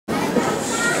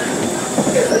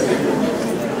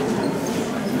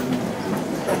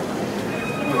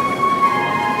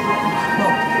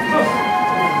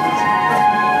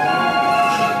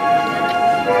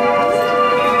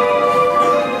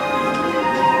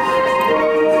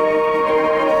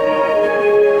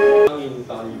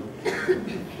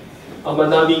Ama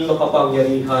naming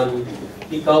makapangyarihan,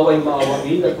 ikaw ay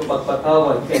maawain at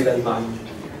mapagpatawad kailanman.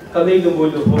 Kami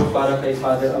lumuluhod para kay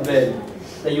Father Avel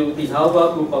na iyong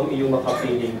tinawag upang iyong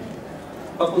makapiling.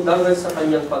 Pakundangan sa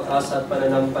kanyang pag-asa at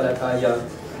pananampalataya,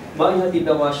 maihatid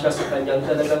nawa siya sa kanyang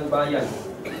talagang bayan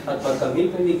at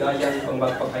magkamit ng ligayang pang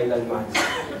magpakailanman.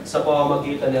 Sa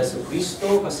pamamagitan ni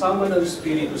Jesucristo, kasama ng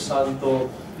Espiritu Santo,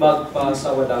 magpa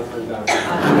sa walang hanggan.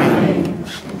 Amen.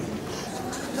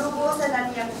 Lubusan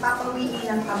na niyang papawiin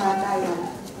ng kamatayan.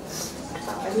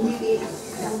 Papahimili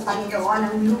ng Panginoon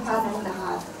ang luha ng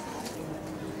lahat.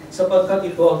 Sapagkat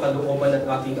ito ang kalooban ng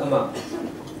aking Ama,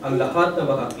 ang lahat na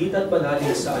makakita at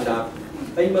manalig sa anak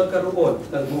ay magkaroon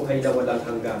ng buhay na walang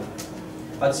hanggan.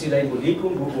 At sila'y muli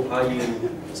kong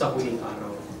bubuhayin sa huling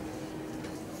araw.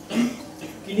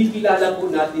 Kinikilala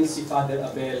po natin si Father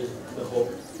Avel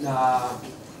na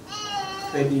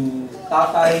pwedeng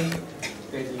tatay,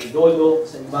 pwedeng lolo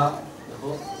sa iba,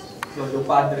 lolo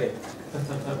padre.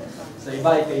 Sa iba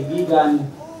ay kaibigan,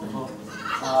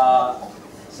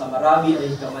 sa marami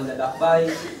ay kamanlalakbay,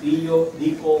 tiyo,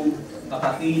 dikong,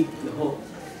 kapatid.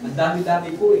 Ang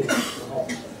dami-dami po eh.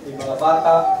 May mga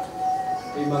bata,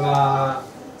 may mga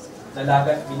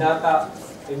dalagat binata,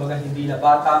 may mga hindi na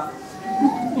bata,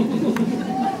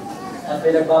 at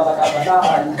may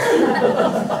nagbabata-bataan.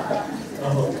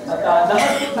 At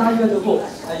lahat po tayo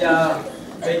kaya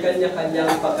may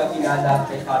kanya-kanyang pagkakilala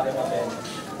kay Father Avel.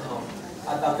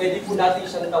 At pwede po natin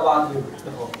siyang tawagin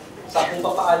sa kung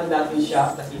paano natin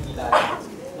siya nakikilala.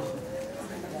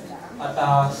 At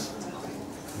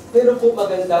pero po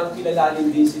magandang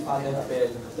kilalanin din si Father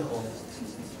Avel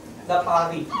na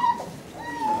pari.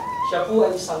 Siya po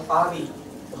ay isang pari.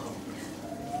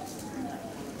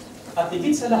 At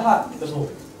higit sa lahat,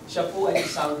 siya po ay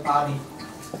isang pari.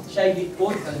 Siya ay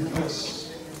lingkod ng Diyos.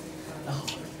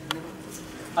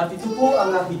 At ito po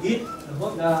ang higit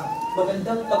na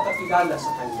magandang pagkakilala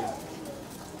sa Kanya.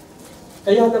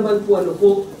 Kaya naman po,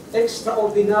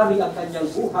 extraordinary ang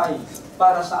Kanyang buhay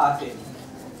para sa atin.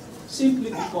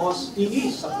 Simply because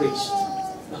He is a priest.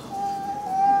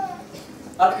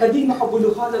 At naging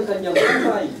makabuluhan ang Kanyang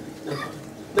buhay.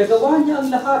 Nagawa niya ang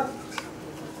lahat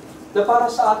na para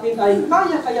sa atin ay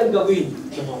kaya-kayang gawin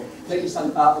ng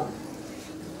isang tao.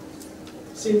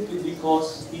 Simply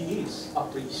because He is a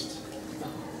priest.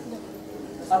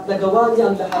 At nagawa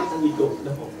niya ang lahat ng ito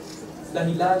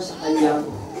dahilan sa kanyang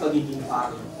pagiging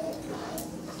pari.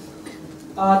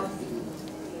 At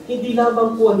hindi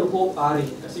lamang po pari.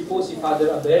 Kasi po si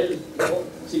Father Avel,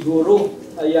 siguro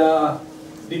ay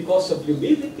because of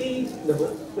humility,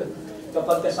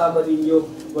 kapag kasama ninyo,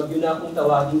 huwag yun na akong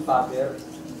tawaging Father.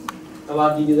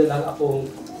 Tawagin niyo na lang akong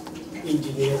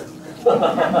engineer.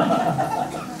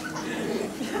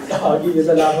 Tawagin niyo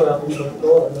na lang akong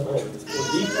doktor, o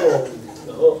dito,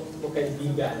 o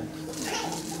kaibigan.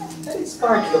 And it's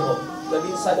part, na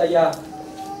minsan ay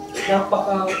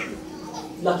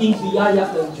laking biyaya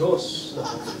ng Diyos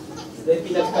na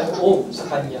pinagkaloob sa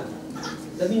Kanya.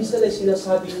 Na minsan ay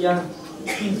sinasabi niya,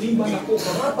 hindi man ako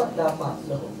karapat-dapat,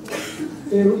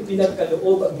 pero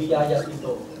ipinagkaloob ang biyaya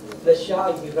ito na siya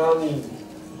ay hiramin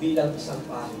bilang isang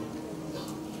pari.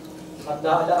 At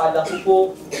naalaala ko po,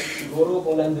 siguro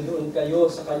kung nandoon kayo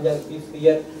sa kanyang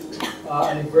 50th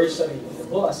anniversary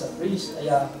as a priest, ay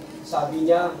sabi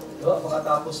niya,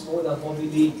 pagkatapos po ng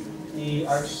homily ni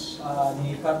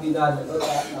Cardinal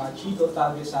Chito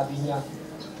Tagle, sabi niya,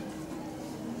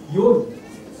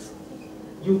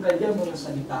 yung kanyang mga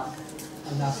salita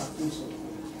ang nasa puso.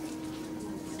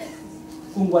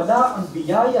 Kung wala ang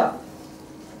biyaya,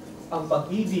 ang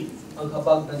pag-ibig, ang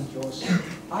habag ng Diyos,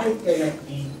 I cannot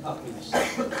be a priest.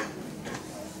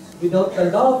 Without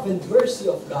the love and mercy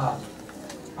of God,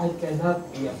 I cannot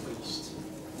be a priest.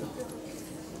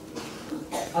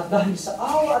 At dahil sa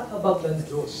awa at habag ng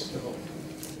Diyos,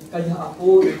 kaya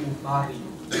ako naging pari.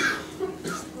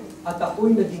 At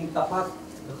ako'y naging tapat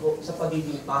sa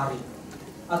pagiging pari.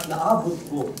 At naabot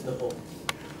ko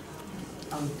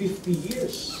ang 50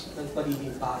 years ng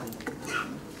pagiging pari.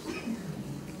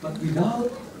 But without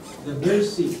the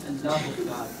mercy and love of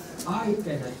God, I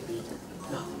cannot be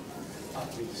a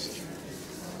priest.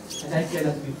 And I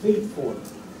cannot be faithful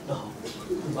to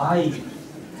my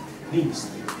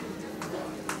ministry.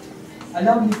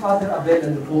 Alam ni Father Avel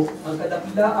ang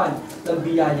kadakilaan ng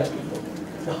biyaya ito.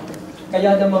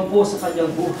 Kaya naman po sa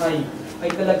kanyang buhay ay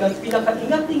talagang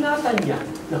pinakaingat-ingatan niya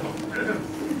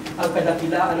ang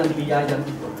kadakilaan ng biyaya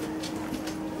ito.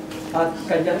 At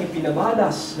kanyang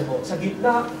ipinamalas sa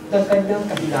gitna ng kanyang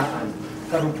kahinaan,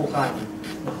 karumpukan,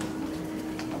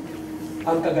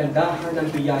 ang kagandahan ng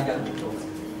biyayang ito.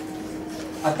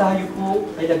 At tayo po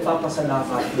ay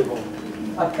nagpapasalamat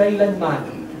At kailanman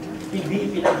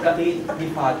hindi pinagkait ni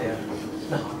Father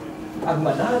na ang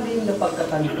malalim na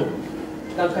pagkatanto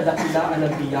ng kadakilaan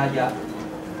ng biyaya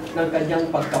ng kanyang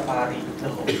pagkapari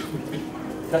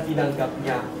na tinanggap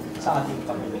niya sa ating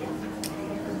Panginoon.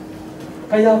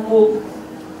 Kaya po,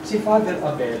 si Father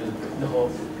Avel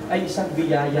ay isang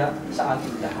biyaya sa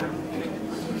ating lahat.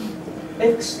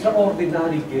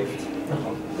 Extraordinary gift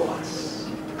to us.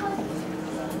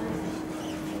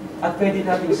 At pwede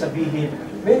natin sabihin,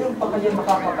 meron pa kaya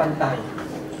makakapantay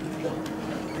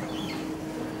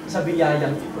sa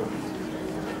biyayang ito.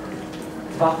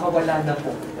 Baka wala na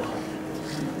po.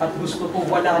 At gusto ko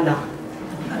wala na.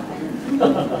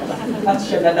 At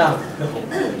siya na lang.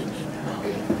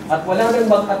 At wala nang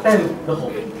mag-attempt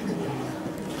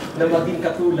na maging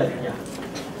katulad niya.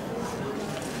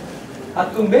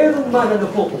 At kung meron man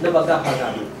na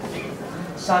magkakaroon,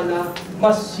 sana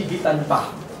mas higitan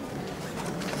pa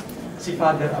si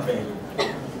Father Avel.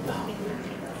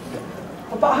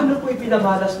 Paano po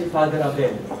ipinamalas ni Father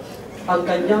Avel ang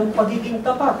kanyang pagiging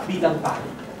tapat bilang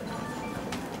pari?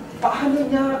 Paano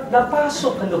niya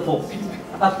napasok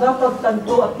at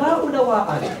napagtanto at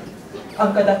naunawaan ang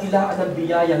kadakilaan ng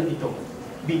biyayang ito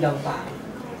bilang pari?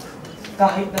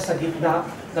 Kahit na sa gitna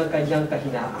ng kanyang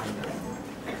kahinaan.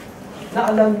 Na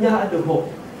alam niya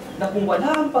na kung wala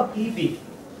ang pag-ibig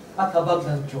at habag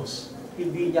ng Diyos,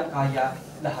 hindi niya kaya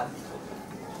lahat ito.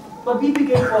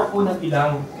 Magbibigay po ako ng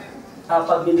ilang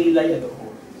pagninilay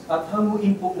at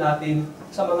hanguin po natin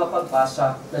sa mga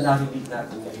pagbasa na narinig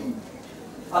natin ngayon.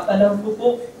 At alam ko po,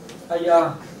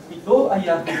 kaya ito ay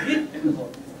higit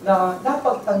na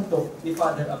napagtanto ni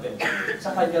Father Avel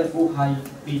sa kanyang buhay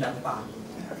bilang pari.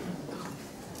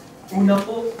 Una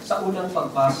po, sa unang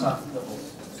pagbasa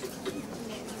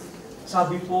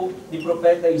sabi po ni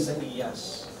Propeta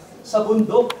Isaías, sa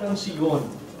bundok ng Sion,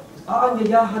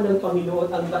 aanyayahan ng Panginoon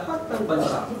ang lahat ng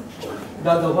bansa.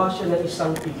 Gagawa siya ng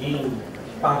isang piging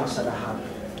para sa lahat.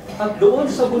 At doon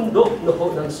sa bundok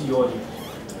ng Sion,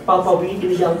 papawiin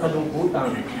niya ang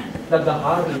kalungkutan,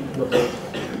 nagahari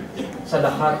sa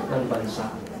lahat ng bansa.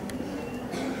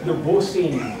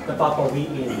 Lubusin na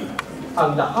papawiin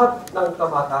ang lahat ng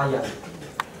kamatayan,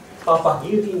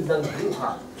 papahirin ng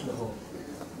luha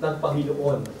ng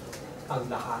Panginoon ang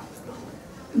lahat.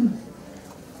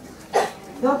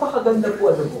 Napakaganda po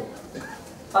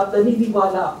at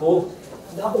naniniwala ako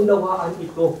na unawaan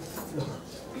ito.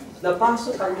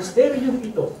 Napasok ang misteryong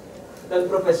ito ng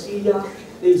propesiya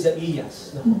ni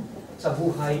Isaías sa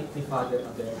buhay ni Father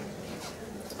Avel.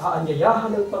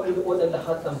 Aanyayahan ng Panginoon ang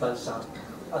lahat ng bansa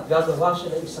at gagawa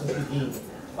siya ng isang biging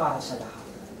para sa lahat.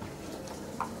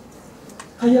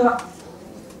 Kaya,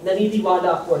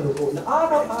 naniniwala ako na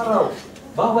araw-araw,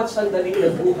 bawat sandali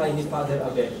ng buhay ni Father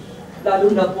Avel, lalo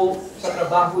na po sa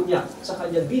trabaho niya, sa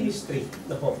kanyang ministry,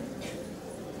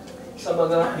 sa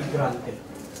mga migrante.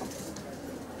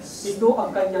 Ito ang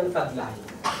kanyang taglay.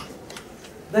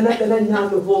 Dala-dala niya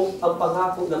ang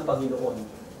pangako ng Panginoon.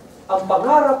 Ang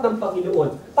pangarap ng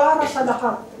Panginoon para sa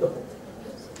lahat.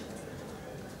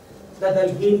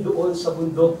 Dadalhin doon sa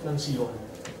bundok ng Sion.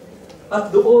 At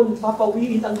doon,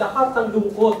 papawiin ang lahat ng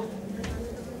lungkot.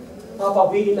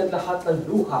 Papawiin ang lahat ng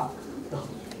luha.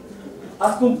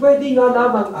 At kung pwede nga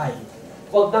lamang ay,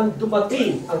 huwag nang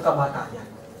dumating ang kamatayan.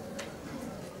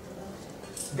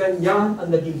 Ganyan ang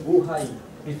naging buhay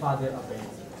ni Father Avel.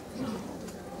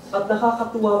 At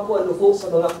nakakatuwa po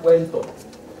sa mga kwento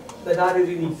na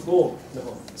naririnig ko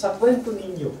sa kwento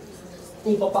ninyo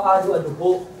kung papaano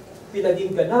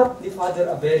pinaging ganap ni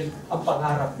Father Avel ang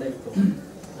pangarap na ito.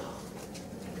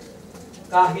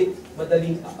 Kahit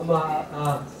madaling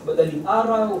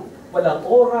araw, walang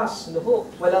oras,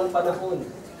 walang panahon.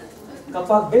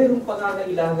 Kapag mayroong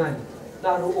pangangailangan,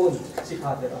 naroon si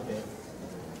Father Avel.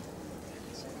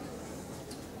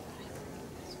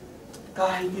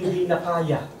 Kahit hindi na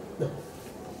kaya,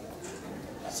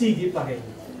 sige pa rin.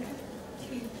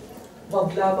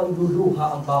 Huwag lamang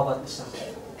luluha ang bawat isa.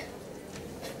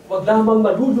 Huwag lamang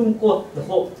malulungkot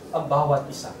ang bawat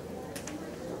isa.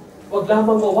 Huwag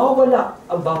lamang mawawala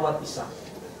ang bawat isa.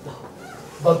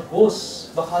 Bagkus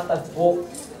makatagpo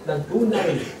ng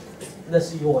tunay na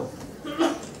Sion,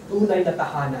 tunay na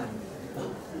tahanan.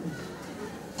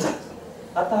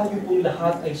 At tayo pong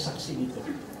lahat ay saksi nito.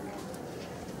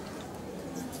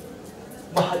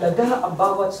 Mahalaga ang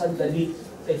bawat sandali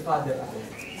kay Father Avel.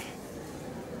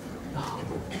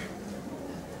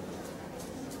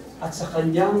 At sa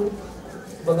kanyang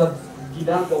mga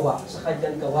ginagawa, sa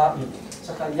kanyang gawain,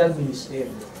 sa kanyang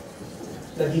ministeryo,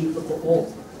 naging totoo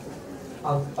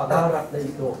ang pangarap na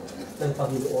ito ng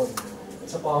Panginoon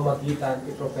sa pamamagitan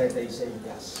ni Propeta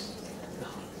Isaías.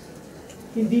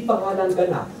 Hindi pangalan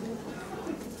ganap,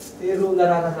 Pero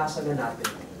nararanasan na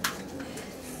natin.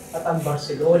 At ang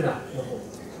Barcelona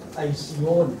ay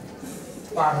Sion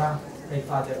para kay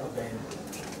Father Avel.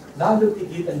 Lalo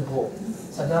tigitan ho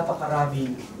sa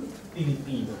napakaraming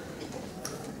Pilipino.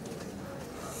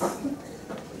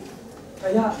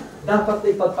 Kaya dapat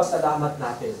na ipagpasalamat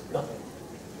natin.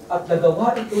 At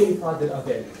nagawa ito ni Father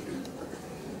Avel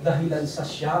dahilan sa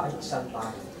siya ay isang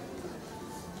pari.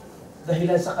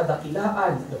 Dahilan sa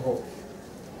kadakilaan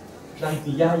ng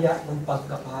biyaya ng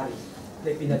pagkapari na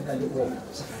pinagkaloob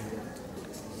sa kanya.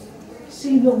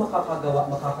 Sino makakagawa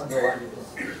nito?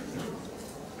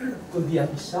 Kundi ang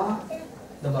isa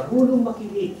na marunong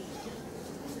makinig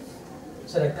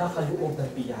sa nagkakaloob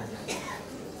ng biyaya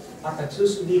at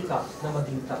nagsusulikap na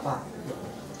maging tapat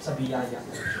sa biyaya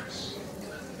ng Diyos.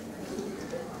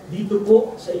 Dito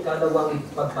po sa ikalawang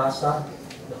pagbasa,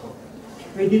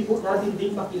 pwede po natin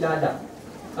din makilala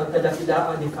ang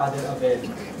kadakilaan ni Father Avel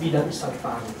bilang isang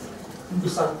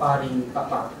paring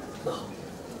tapat.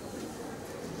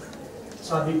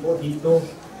 Sabi po dito,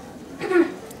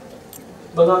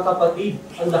 mga kapatid,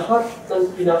 ang lahat ng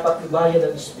pinapatubayan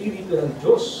ng Espiritu ng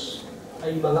Diyos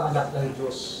ay mga anak ng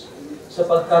Diyos,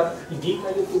 sapagkat hindi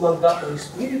kayo tumanggap ng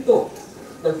Espiritu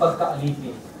ng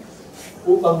pagkaalipin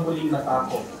upang muling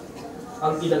matakot.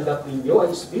 Ang tinanggap ninyo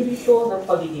ay Espiritu ng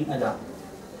pagiging anak,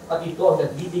 at ito ang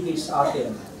nagbibigay sa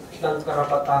atin ng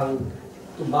karapatang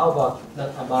tumawag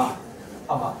ng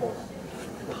Ama ko.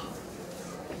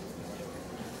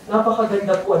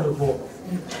 Napakaganda po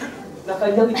na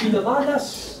kanyang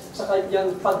ipinamalas sa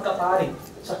kanyang pagkapari,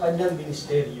 sa kanyang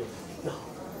ministeryo.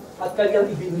 At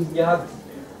kanyang ibinunyag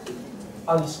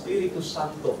ang Espiritu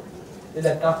Santo na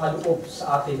nagkakaloob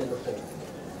sa atin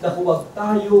na huwag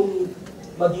tayong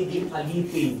magiging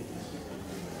alipin,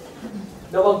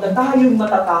 na huwag na tayong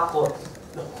matatakot,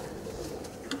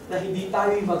 na hindi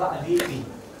tayo'y mag-aalipin,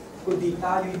 kundi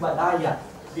tayo'y malaya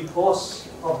because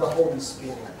of the Holy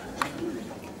Spirit.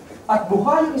 At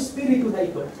buhay ang Espiritu na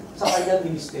ito sa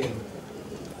kanyang ministeryo.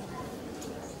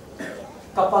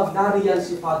 Kapag nariyan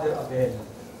si Father Avel,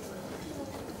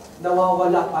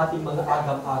 nawawala ang ating mga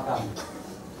agam-agam,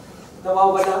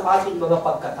 nawawala ang ating mga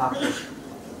pagkatakot.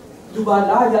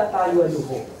 Lumalaya tayo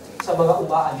sa mga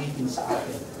umaalipin sa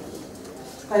atin.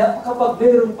 Kaya kapag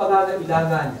mayroong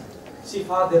pangangailangan, si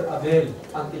Father Avel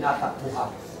ang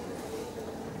tinatakbuhan.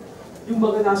 Yung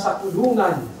mga nasa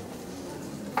kulungan,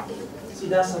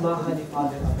 sinasamahan ni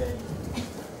Father Avel.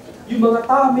 Yung mga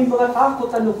may mga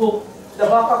takot na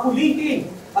baka kulitin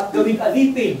at gawing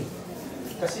alipin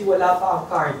kasi wala pa ang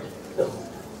card.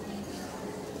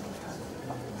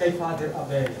 Kay Father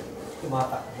Avel,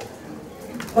 tumatakbo.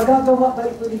 Magagawa ba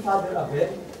ito ni Father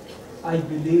Avel? I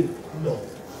believe no.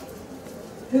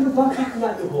 Pero bakit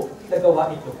nga nagawa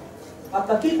ito? At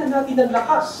nakita natin ang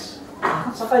lakas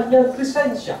sa kanyang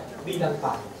presensya bilang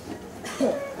pari.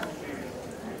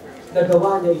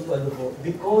 Nagawa niya ito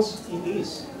because he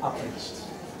is a priest.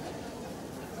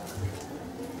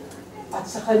 At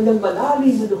sa kanyang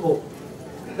malalim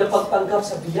na pagtanggap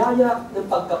sa biyaya ng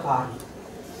pagkapari,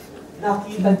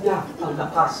 nakita niya ang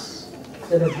lakas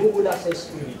na nagmumula sa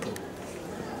Espiritu.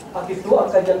 At ito ang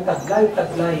kanyang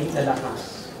taglay-taglay na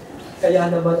lakas.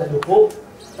 Kaya naman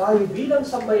tayo bilang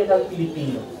sambayan ng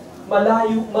Pilipino,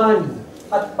 malayo man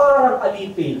at parang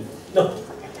alipin,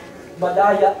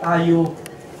 malaya tayo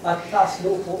at taas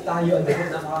loob po tayo ang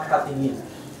na makakatingin.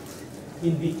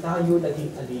 Hindi tayo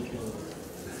naging alipin.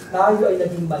 Tayo ay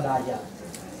naging malaya.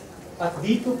 At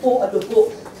dito po,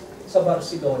 sa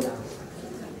Barcelona,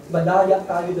 malaya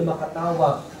tayo na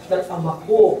makatawag ng Ama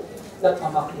ko.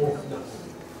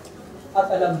 At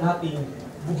alam natin,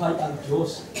 buhay ang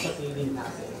Diyos sa piling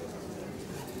natin.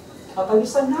 At ang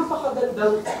isang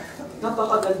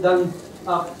napakagandang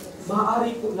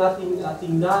maaari po natin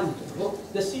tingnan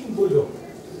na simbolo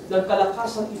ng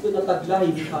kalakasan ito na taglay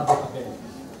ni Father Avel.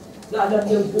 Na alam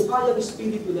niyang buhay ang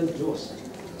Espiritu ng Diyos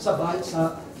sa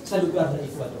lugar na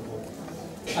ito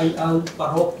ay ang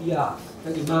parokya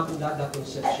ng Immaculada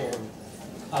Concepcion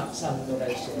at San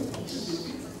Lorenzo.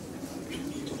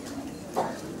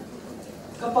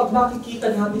 Kapag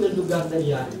nakikita natin ang lugar na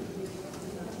iyan,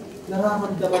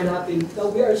 nararamdaman natin that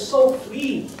we are so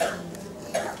free,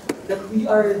 that we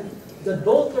are the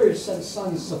daughters and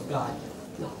sons of God.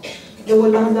 Na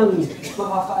wala nang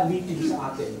makakaalipin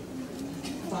sa atin.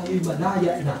 Tayo'y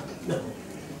malaya na.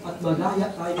 At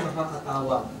malaya tayo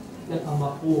makakatawag ng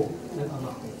Ama ko.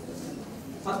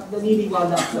 At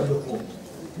naniniwala sa loob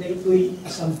na ito'y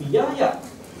isang biyaya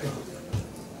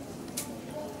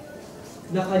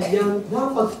na kanyang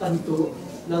napagtanto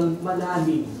ng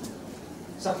malalim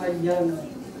sa kanyang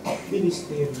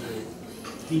ministeryo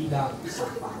bilang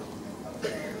isang pari.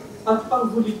 At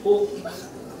panghuli po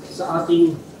sa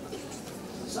ating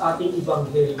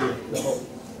ebanghelyo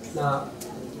na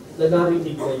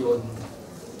narinig ngayon.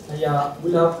 Kaya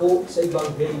mula po sa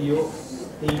ebanghelyo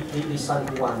ni San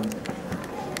Juan.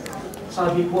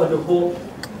 Sabi po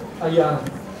kaya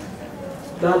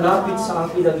lalapit sa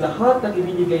akin ang lahat ng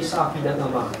ibinigay sa akin ng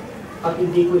Ama, at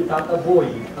hindi ko itataboy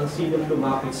ang sinong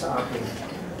lumapit sa akin.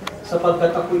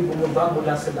 Sapagkat ako'y bumaba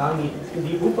mula sa langit,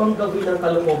 hindi upang gawin ang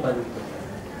kalooban ko,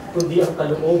 kundi ang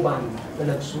kalooban na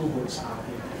nagsugod sa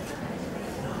akin.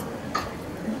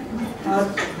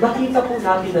 At nakita po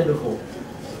natin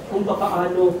kung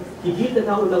paano higit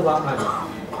na naunawaan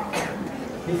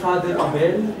ni Father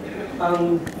Avel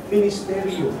ang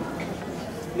ministeryo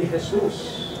ni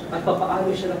Jesus at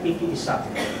paano siya nakikiisa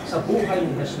sa buhay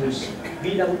ni Jesus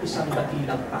bilang isang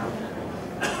dakilang tao.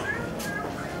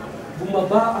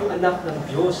 Bumaba ang anak ng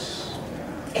Diyos,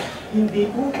 hindi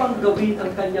upang gawin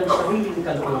ang kanyang sariling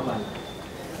kalooban,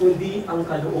 kundi ang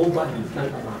kalooban ng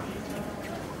Ama.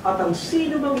 At ang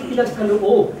sino mang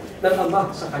pinagkaloob ng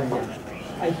Ama sa kanya,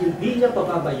 ay hindi niya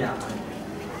pababayaan,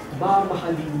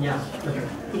 mamahalin niya,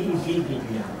 iibigin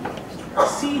niya.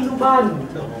 Sino man,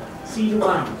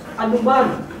 ano man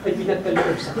ay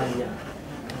pinagkaloob sa kanya,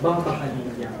 mamahalin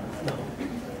niya.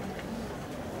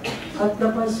 At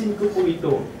napansin ko po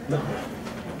ito,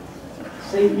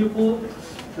 sa inyo po,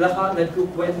 lahat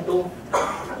nagkukwento,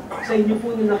 sa inyo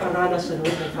po na nakaranas sa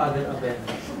loob ng Father Avel.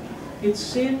 It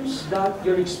seems that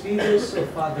your experience of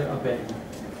Father Avel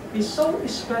is so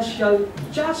special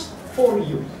just for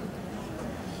you.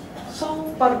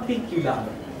 So particular,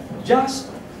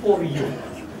 just for you.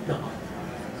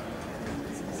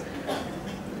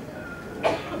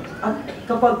 At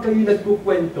kapag kayo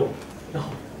nagkukwento,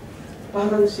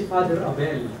 parang si Father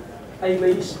Avel ay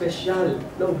may espesyal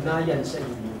na ugnayan sa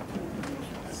inyo.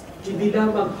 Hindi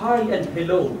lamang hi and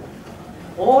hello,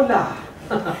 hola,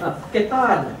 ¿qué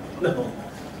tal? No.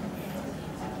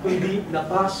 Kundi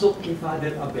napasok ni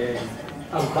Father Avel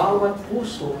ang bawat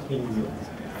puso ninyo.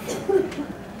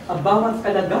 Ang bawat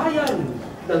kalagayan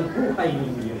ng buhay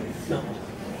ninyo. No.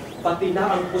 Pati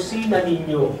na ang kusina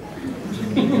ninyo.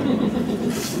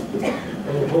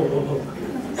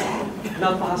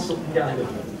 Napasok niya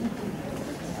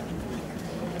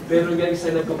Pero nga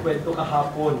isa nagkukwento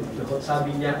kahapon,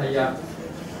 sabi niya kaya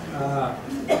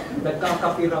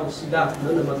nagkakape raw sila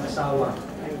ng mag-asawa.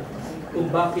 Kung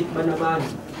bakit ba naman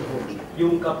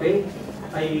yung kape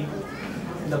ay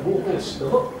nabuhos,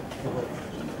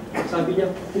 Sabi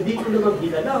niya, hindi ko naman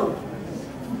ginalaw.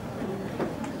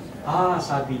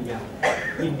 Sabi niya,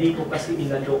 hindi ko kasi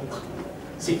inalok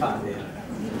si Father.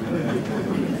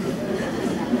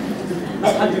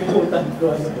 Nakalimutan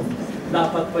ko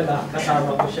dapat pala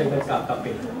kasama ko siya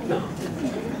nagkakape.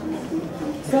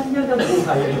 Ganyan ang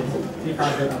buhay ni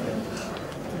Father Avel.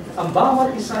 Ang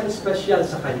bawat isa espesyal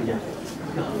sa kanya.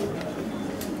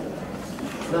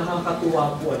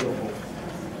 Nakakatuwa po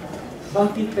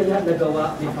Bakit kaya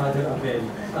nagawa ni Father Avel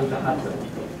ang lahat ng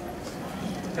ito?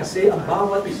 Kasi ang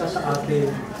bawat isa sa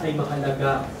atin ay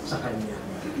mahalaga sa kanya.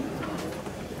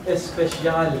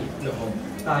 Espesyal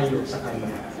tayo sa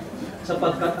kanya.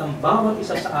 Sapagkat ang bawat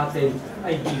isa sa atin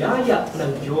ay biyaya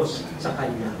ng Diyos sa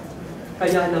kanya.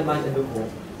 Kaya naman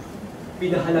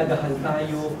pinahalagahan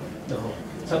tayo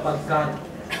sapagkat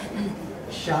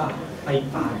siya ay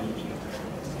pari.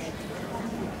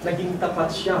 Naging tapat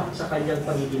siya sa kanyang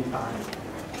pagiging pari.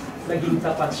 Naging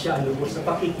tapat siya sa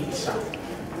pakikiisa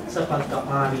sa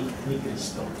pagkapari ni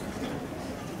Kristo.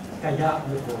 Kaya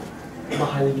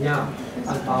mahal niya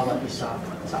ang bawat isa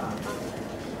sa atin.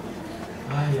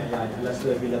 Alas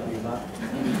 9 na po ba?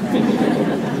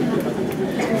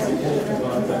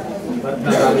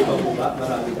 Marami pa po ba?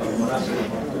 Marami pa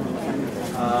po.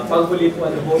 Panghuli po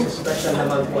special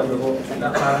naman po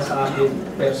na para sa akin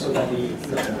personally.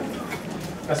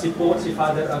 Kasi po si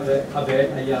Father Avel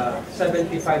ay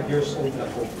 75 years old na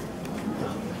po.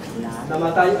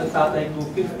 Namatay ang tatay ko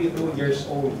 52 years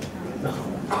old.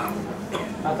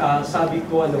 At sabi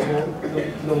ko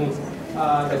nung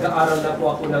nag-aaral na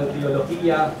po ako ng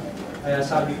teolohiya, kaya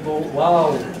sabi ko,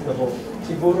 wow,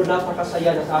 siguro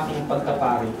napakasaya ng aking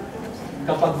pagkapari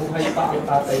kapag buhay pa ang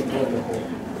tatay ko,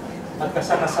 at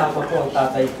kasama ko ang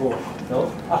tatay ko,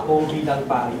 ako bilang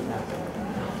pari na.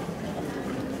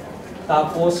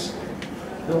 Tapos,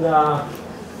 nung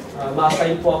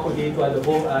masay po ako dito,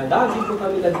 lagi po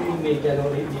kami nag-email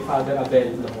ni Father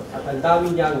Avel, at ang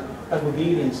dami niyang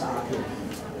tagubilin sa akin.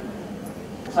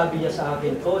 Sabi niya sa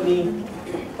akin, Connie,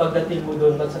 pagdating mo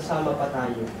doon, magsasama pa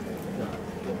tayo.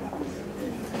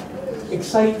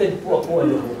 Excited po ako,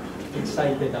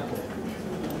 excited ako.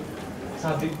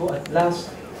 Sabi ko, at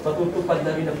last, matutupad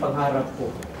na rin ang pangarap ko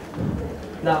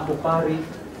na ako pari,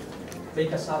 may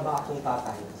kasama akong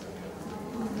tatay.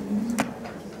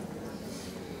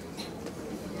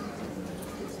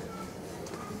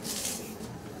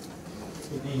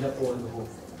 Hindi na po ano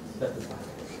natupad.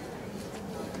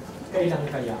 Kailan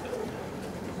kaya?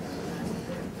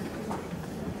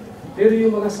 Pero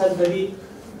yung mga sandali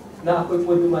na ako'y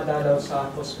po dumadalaw sa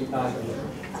hospital,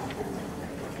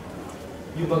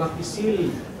 yung mga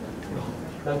pisil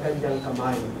ng kanyang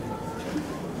kamay,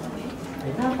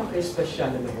 ay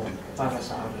napaka-espesyal na para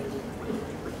sa akin.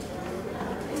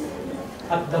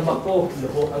 At dama ko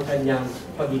ang kanyang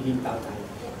pagiging tatay.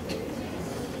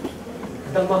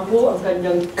 Dama ko ang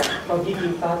kanyang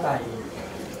pagiging tatay,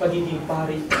 pagiging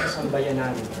pari sa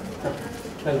sambayanan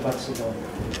ng Barcelona.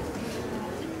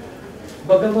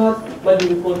 Bagamat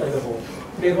malungkot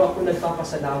pero ako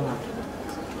nagpapasalamat.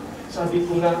 Sabi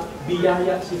ko nga,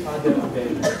 biyaya si Father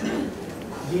Avel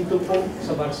dito po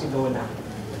sa Barcelona,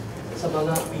 sa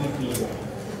mga Pilipino.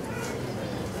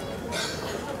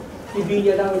 Hindi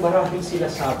niya lang maraming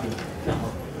sinasabi.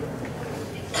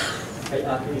 Kay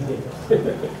ate hindi.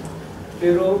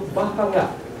 Pero baka nga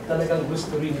talagang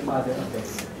gusto rin ni Father Avel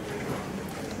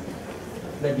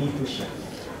na dito siya.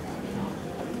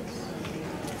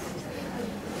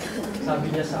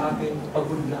 Sabi niya sa akin,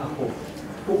 pagod na ako,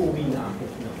 uuwi na ako.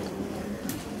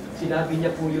 Sinabi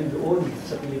niya po yun doon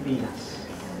sa Pilipinas.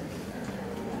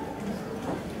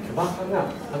 Baka nga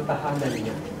ang tahanan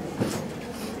niya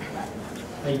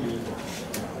ay dito.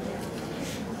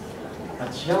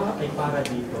 At siya ay para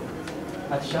dito.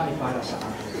 At siya ay para sa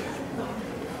akin.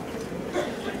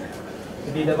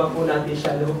 Hindi naman po natin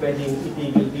siya pwedeng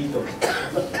itigil dito.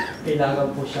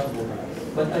 Kailangan po siya buhay.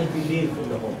 But I believe,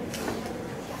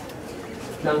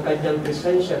 na ang kanyang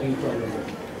presensya rito,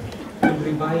 will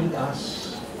remind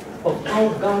us of how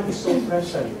God is so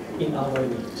present in our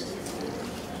midst.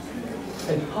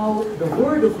 And how the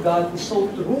Word of God is so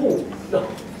true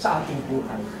sa ating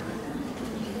buhay.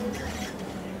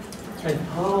 And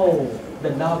how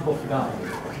the love of God,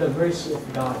 the mercy of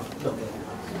God,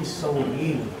 is so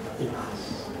real in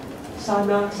us.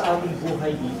 Sana sa ating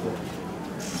buhay dito,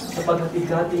 sa paghatid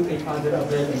natin kay Father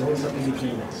Avel sa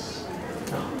Pilipinas,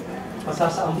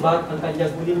 masasaambat ang kanyang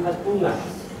huling hatungan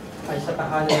ay sa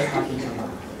tahanan ng ating Ama.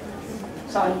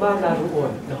 Saan ba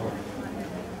naroon?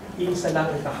 Iisa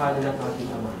lang ang tahanan ng ating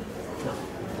Ama.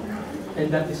 And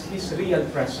that is His real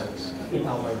presence in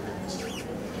our midst.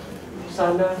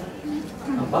 Sana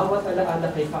ang bawat alaala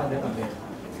kay Father Avel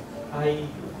ay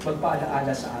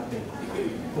magpaalaala sa atin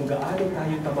kung gaano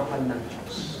tayo kamahal ng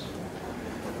Diyos.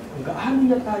 Kung gaano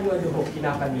niya tayo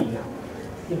kinakalinga,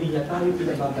 hindi niya tayo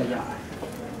pinababayaan.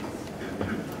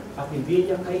 At hindi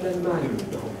niya kailanman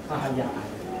hahayaan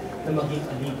na maging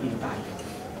alipin tayo.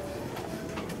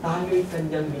 Tayo'y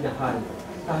kanyang minahal,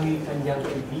 tayo'y kanyang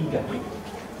kaibigan.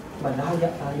 Malaya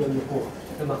tayo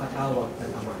na makatawag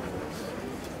ng Ama.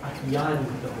 At yan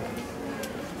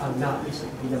ang nais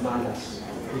at pinamalas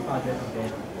ni Father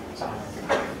Avel sa atin.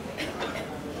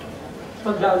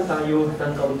 Paglaan tayo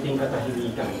ng kaunting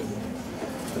katahimikan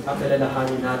at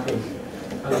alalahanin natin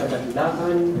ang kadahilan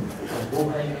ng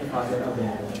buhay ni Father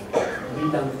Avel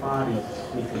bilang pari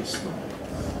ni Kristo.